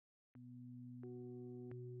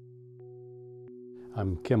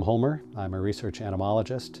I'm Kim Holmer. I'm a research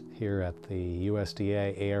entomologist here at the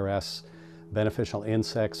USDA ARS Beneficial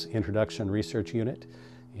Insects Introduction Research Unit.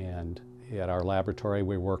 And at our laboratory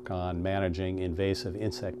we work on managing invasive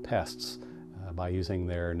insect pests by using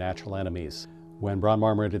their natural enemies. When brown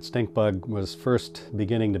marmorated stink bug was first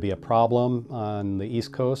beginning to be a problem on the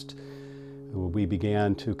East Coast, we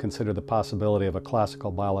began to consider the possibility of a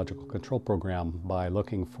classical biological control program by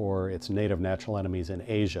looking for its native natural enemies in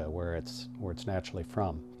Asia, where it's naturally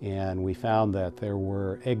from. And we found that there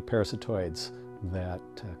were egg parasitoids that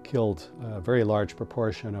killed a very large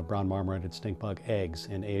proportion of brown marmorated stink bug eggs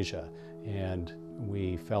in Asia. And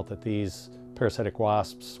we felt that these parasitic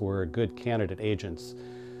wasps were good candidate agents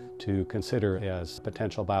to consider as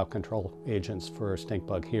potential biocontrol agents for stink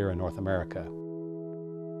bug here in North America.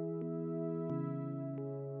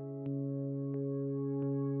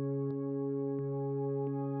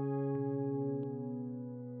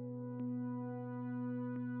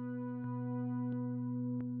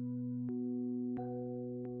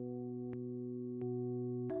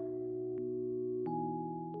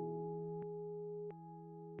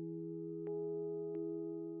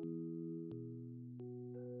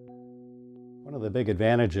 One of the big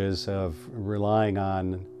advantages of relying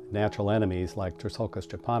on natural enemies like Trisulcus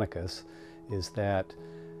japonicus is that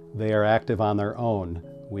they are active on their own.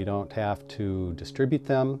 We don't have to distribute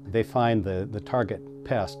them. They find the target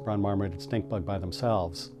pest, brown marmorated stink bug, by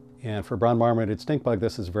themselves. And for brown marmorated stink bug,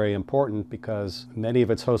 this is very important because many of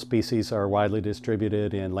its host species are widely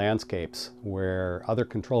distributed in landscapes where other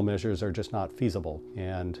control measures are just not feasible.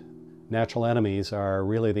 And natural enemies are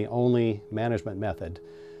really the only management method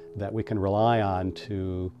that we can rely on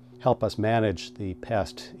to help us manage the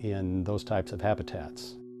pest in those types of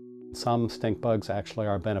habitats. Some stink bugs actually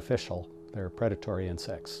are beneficial. They're predatory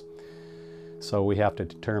insects. So we have to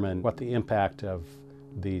determine what the impact of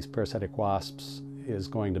these parasitic wasps is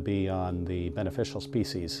going to be on the beneficial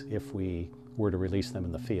species if we were to release them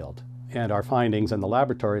in the field. And our findings in the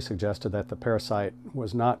laboratory suggested that the parasite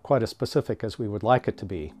was not quite as specific as we would like it to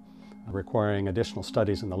be, requiring additional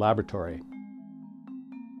studies in the laboratory.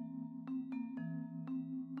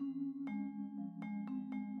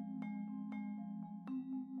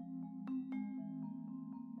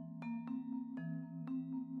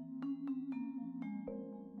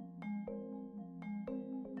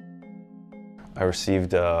 I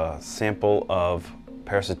received a sample of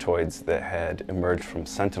parasitoids that had emerged from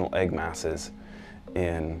sentinel egg masses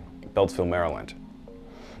in Beltsville, Maryland.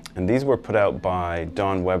 And these were put out by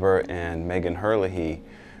Don Weber and Megan Herlihy,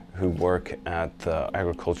 who work at the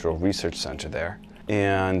Agricultural Research Center there.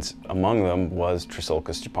 And among them was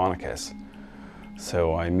Trisulcus japonicus.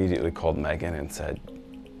 So I immediately called Megan and said,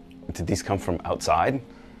 "Did these come from outside?"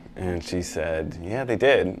 And she said, "Yeah, they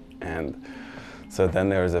did." And so then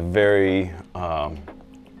there was a very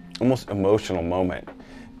almost emotional moment,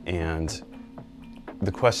 and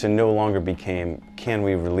the question no longer became, can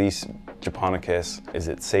we release Japonicus? Is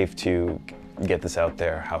it safe to get this out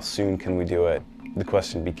there? How soon can we do it? The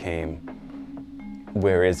question became,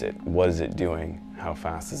 where is it? What is it doing? How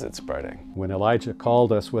fast is it spreading? When Elijah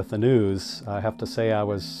called us with the news, I have to say I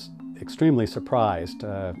was extremely surprised,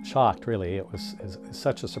 shocked really. It was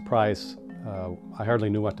such a surprise, I hardly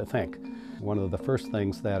knew what to think. One of the first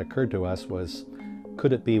things that occurred to us was,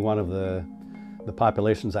 could it be one of the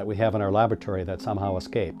populations that we have in our laboratory that somehow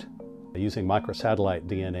escaped? Using microsatellite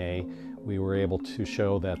DNA, we were able to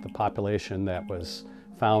show that the population that was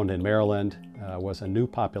found in Maryland was a new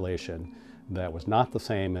population that was not the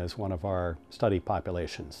same as one of our study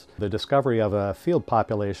populations. The discovery of a field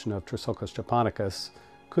population of Trisulcus japonicus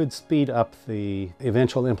could speed up the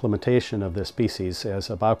eventual implementation of this species as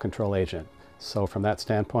a biocontrol agent. So from that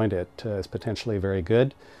standpoint, it is potentially very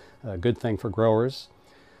good, a good thing for growers.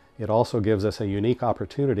 It also gives us a unique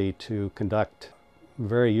opportunity to conduct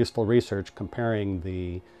very useful research comparing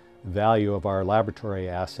the value of our laboratory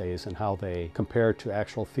assays and how they compare to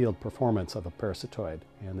actual field performance of a parasitoid.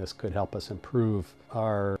 And this could help us improve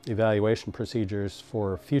our evaluation procedures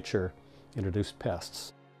for future introduced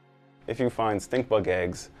pests. If you find stink bug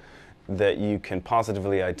eggs that you can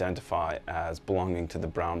positively identify as belonging to the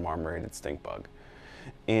brown marmorated stink bug,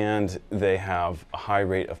 and they have a high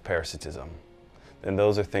rate of parasitism, then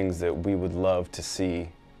those are things that we would love to see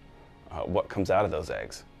what comes out of those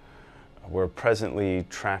eggs. We're presently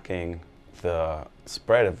tracking the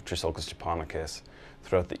spread of Trisulcus japonicus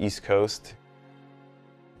throughout the East Coast,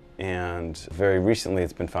 and very recently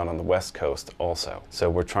it's been found on the West Coast also. So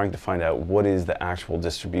we're trying to find out what is the actual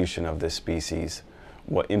distribution of this species,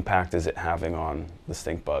 what impact is it having on the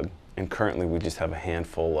stink bug, and currently we just have a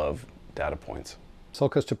handful of data points.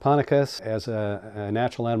 Trisulcus japonicus as a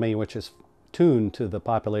natural enemy which is tuned to the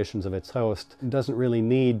populations of its host, it doesn't really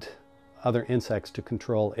need other insects to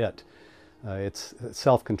control it. It's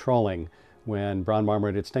self-controlling. When brown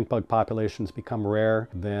marmorated stink bug populations become rare,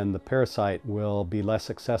 then the parasite will be less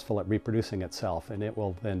successful at reproducing itself, and it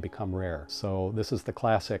will then become rare. So this is the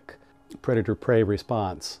classic predator-prey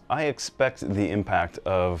response. I expect the impact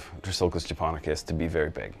of Drosylcus japonicus to be very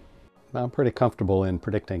big. I'm pretty comfortable in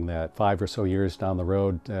predicting that 5 or so years down the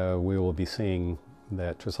road, we will be seeing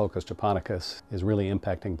that Drosylcus japonicus is really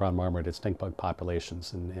impacting brown marmorated stink bug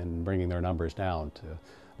populations and bringing their numbers down to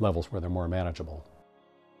levels where they're more manageable.